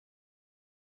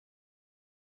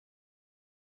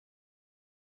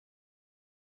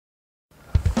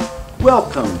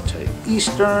Welcome to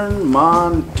Eastern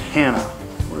Montana,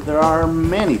 where there are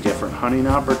many different hunting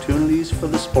opportunities for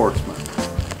the sportsman,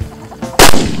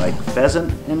 like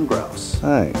pheasant and grouse.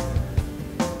 Hi.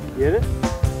 Get it?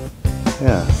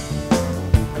 Yeah.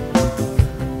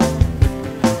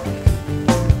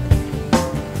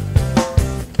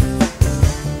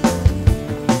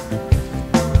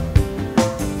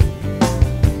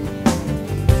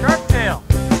 Sharp tail.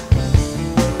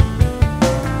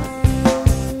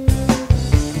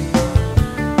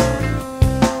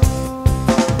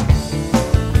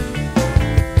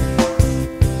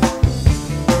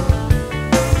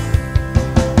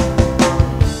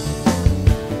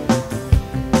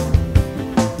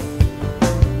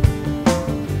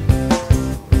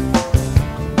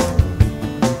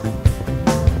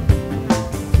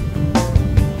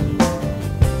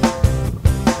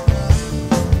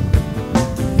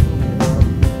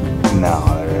 No,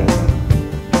 there isn't.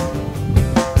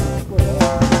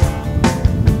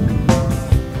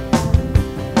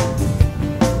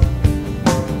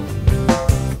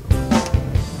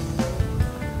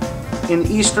 In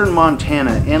Eastern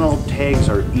Montana, antelope tags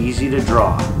are easy to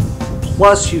draw.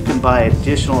 Plus, you can buy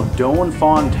additional doe and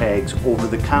fawn tags over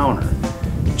the counter.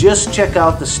 Just check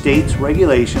out the state's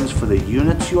regulations for the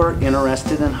units you are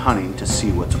interested in hunting to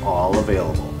see what's all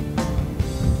available.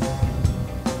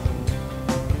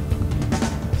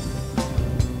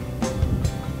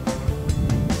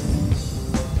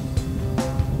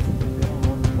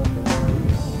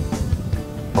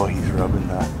 Oh, he's rubbing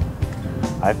the...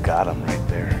 I've got him right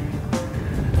there.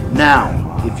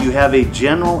 Now, if you have a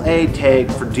General A tag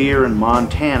for deer in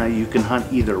Montana, you can hunt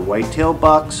either whitetail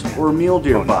bucks or mule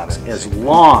deer bucks as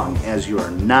long as you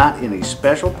are not in a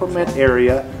special permit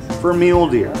area for mule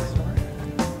deer.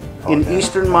 In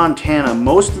eastern Montana,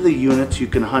 most of the units you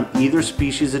can hunt either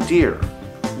species of deer.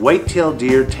 Whitetail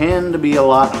deer tend to be a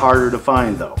lot harder to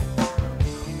find though.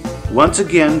 Once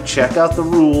again, check out the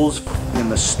rules in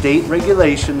the state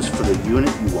regulations for the unit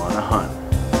you want to hunt.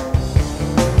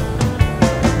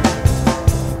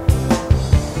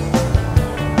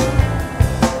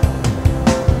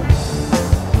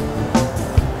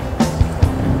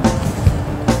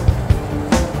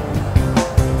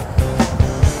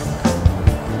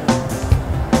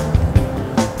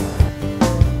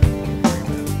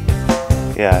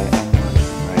 Yeah, I'm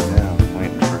watching right now. I'm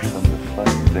waiting for some to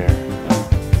fight there.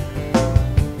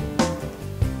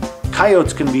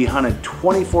 Coyotes can be hunted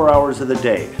 24 hours of the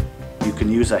day. You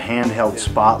can use a handheld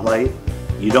spotlight.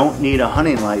 You don't need a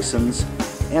hunting license,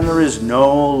 and there is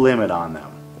no limit on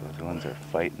them. Those ones are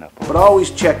fighting up. But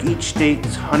always check each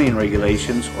state's hunting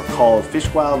regulations or call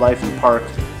Fish, Wildlife and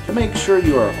Parks to make sure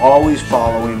you are always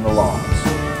following the laws.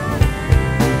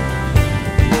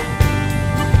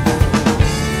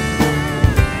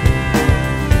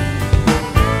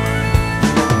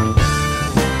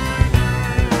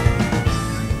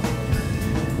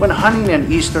 When hunting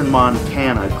in eastern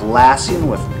Montana, glassing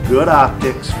with good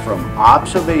optics from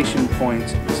observation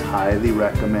points is highly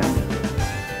recommended.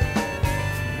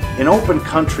 In open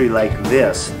country like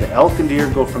this, the elk and deer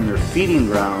go from their feeding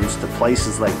grounds to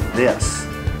places like this.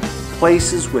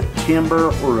 Places with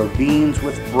timber or ravines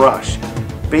with brush,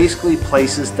 basically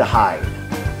places to hide.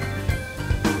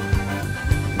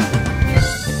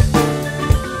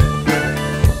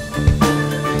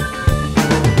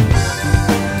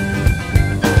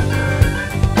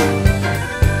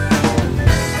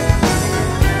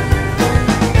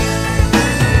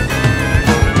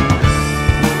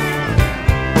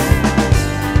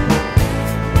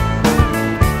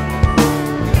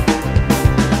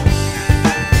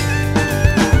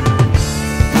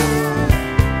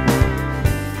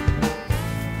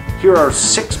 Here are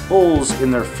 6 bulls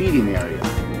in their feeding area.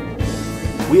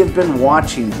 We have been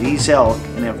watching these elk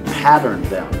and have patterned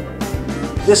them.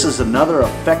 This is another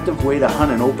effective way to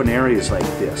hunt in open areas like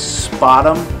this. Spot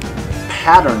them,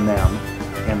 pattern them,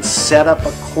 and set up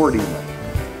accordingly.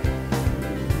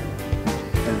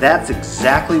 And that's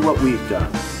exactly what we've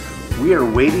done. We are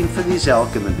waiting for these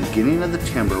elk in the beginning of the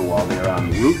timber while they are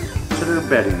en route to their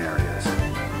bedding areas.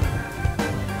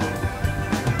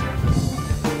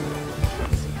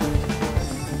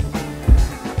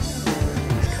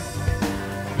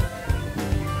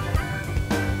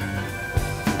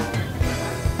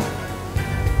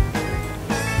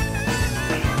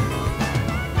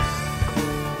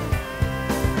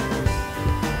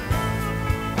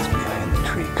 Behind the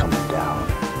tree coming down.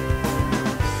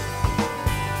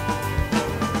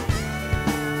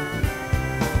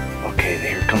 Okay,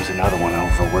 here comes another one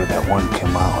over where that one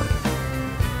came out.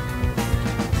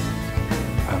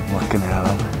 I'm looking at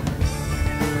him.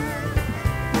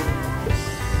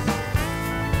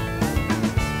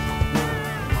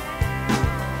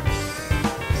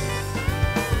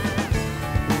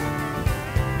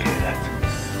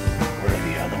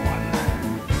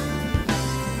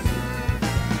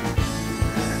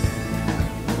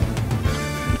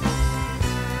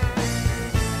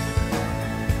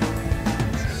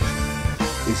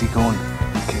 going?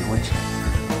 Okay, which?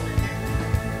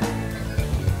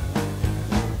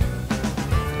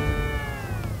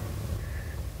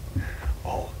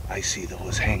 Oh, I see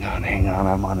those. Hang on,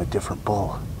 I'm on a different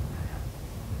bull.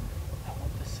 I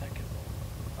want the second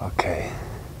one. Okay.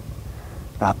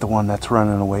 Not the one that's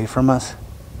running away from us?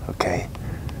 Okay.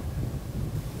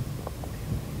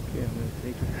 Okay, I'm gonna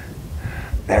take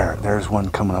it. There's one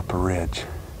coming up a ridge.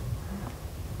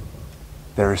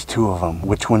 There's two of them.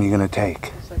 Which one are you gonna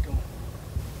take? Second one.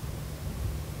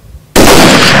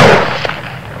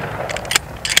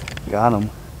 Got him.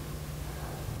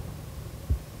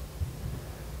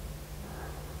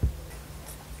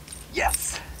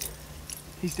 Yes!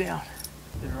 He's down.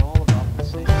 They're all about the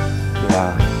same.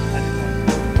 Yeah. I didn't know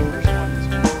the first one is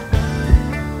good.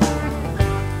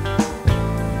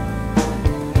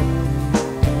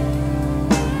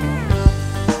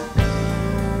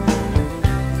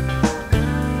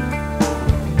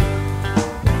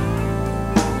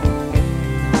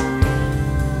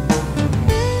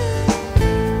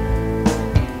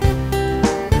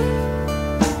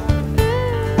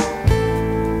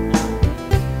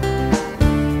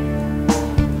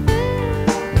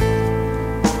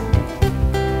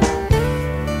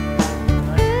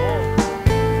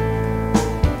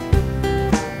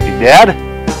 Dad?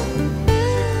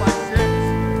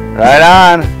 6x6. Right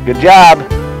on. Good job.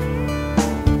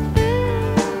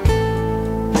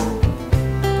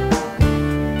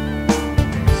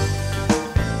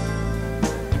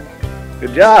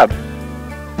 Good job.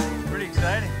 Pretty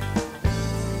exciting.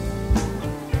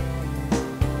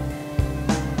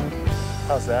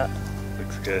 How's that?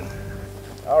 Looks good.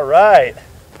 All right.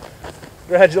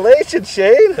 Congratulations,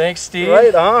 Shane. Thanks, Steve.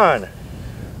 Right on.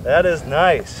 That is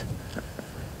nice.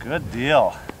 Good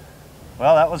deal.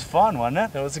 Well, that was fun,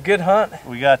 wasn't it? It was a good hunt.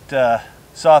 We got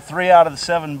saw 3 out of the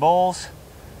 7 bulls.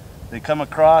 They come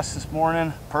across this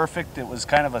morning. Perfect. It was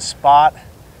kind of a spot,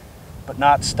 but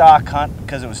not stock hunt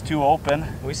because it was too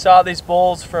open. We saw these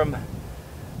bulls from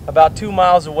about 2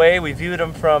 miles away. We viewed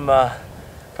them from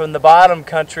the bottom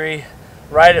country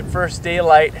right at first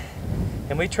daylight,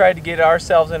 and we tried to get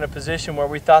ourselves in a position where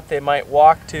we thought they might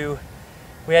walk to.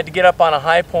 We had to get up on a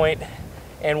high point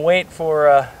and wait for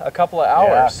a couple of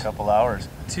hours. Yeah, a couple hours.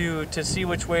 To see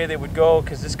which way they would go,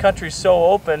 because this country's so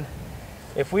open.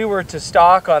 If we were to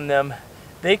stalk on them,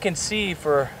 they can see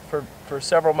for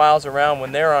several miles around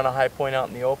when they're on a high point out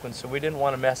in the open, so we didn't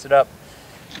want to mess it up.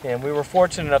 And we were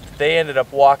fortunate enough that they ended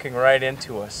up walking right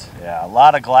into us. Yeah, a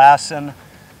lot of glassing,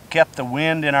 kept the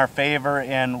wind in our favor,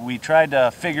 and we tried to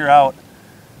figure out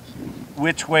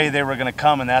which way they were going to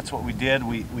come, and that's what we did.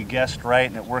 We guessed right,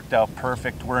 and it worked out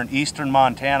perfect. We're in eastern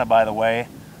Montana, by the way.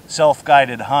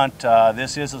 Self-guided hunt.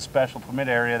 This is a special permit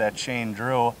area that Shane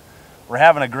drew. We're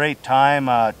having a great time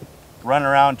running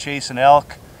around chasing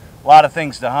elk. A lot of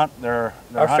things to hunt. Our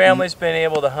family's been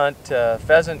able to hunt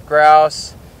pheasant,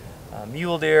 grouse,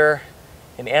 mule deer,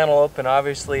 and antelope, and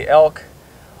obviously elk,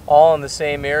 all in the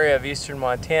same area of eastern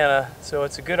Montana. So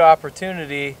it's a good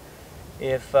opportunity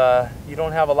if you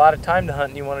don't have a lot of time to hunt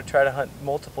and you want to try to hunt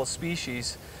multiple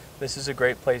species. This is a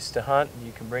great place to hunt.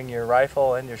 You can bring your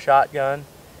rifle and your shotgun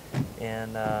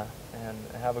and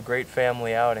have a great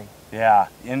family outing. Yeah,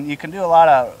 and you can do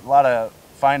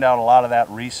find out a lot of that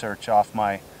research off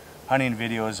my hunting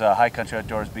videos, High Country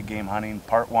Outdoors Big Game Hunting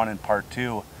Part 1 and Part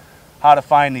 2. How to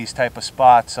find these type of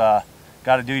spots.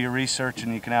 Got to do your research,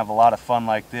 and you can have a lot of fun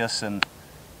like this and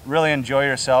really enjoy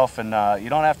yourself, and you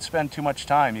don't have to spend too much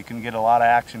time. You can get a lot of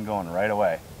action going right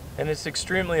away. And it's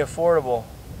extremely affordable.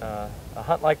 A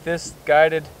hunt like this,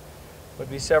 guided, would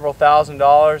be several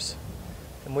 $1,000s,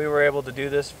 and we were able to do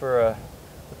this for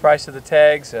the price of the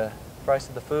tags, the price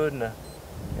of the food,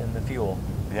 and the fuel.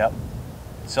 Yep.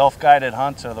 Self-guided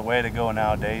hunts are the way to go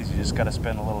nowadays. You just got to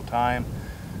spend a little time,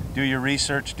 do your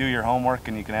research, do your homework,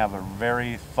 and you can have a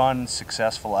very fun,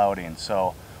 successful outing.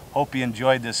 So hope you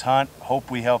enjoyed this hunt. Hope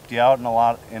we helped you out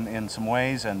in some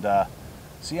ways, and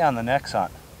see you on the next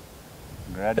hunt.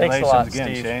 Congratulations Thanks a lot, again,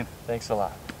 Steve. Shane. Thanks a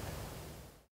lot.